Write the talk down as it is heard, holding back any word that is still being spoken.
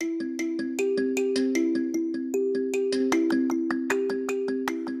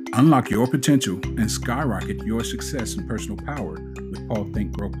Unlock your potential and skyrocket your success and personal power with Paul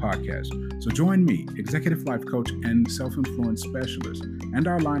Think Grow podcast. So join me, executive life coach and self-influence specialist, and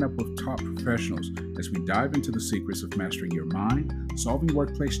our lineup of top professionals as we dive into the secrets of mastering your mind, solving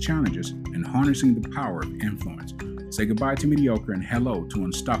workplace challenges, and harnessing the power of influence. Say goodbye to mediocre and hello to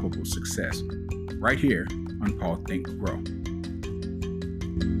unstoppable success. Right here on Paul Think Grow.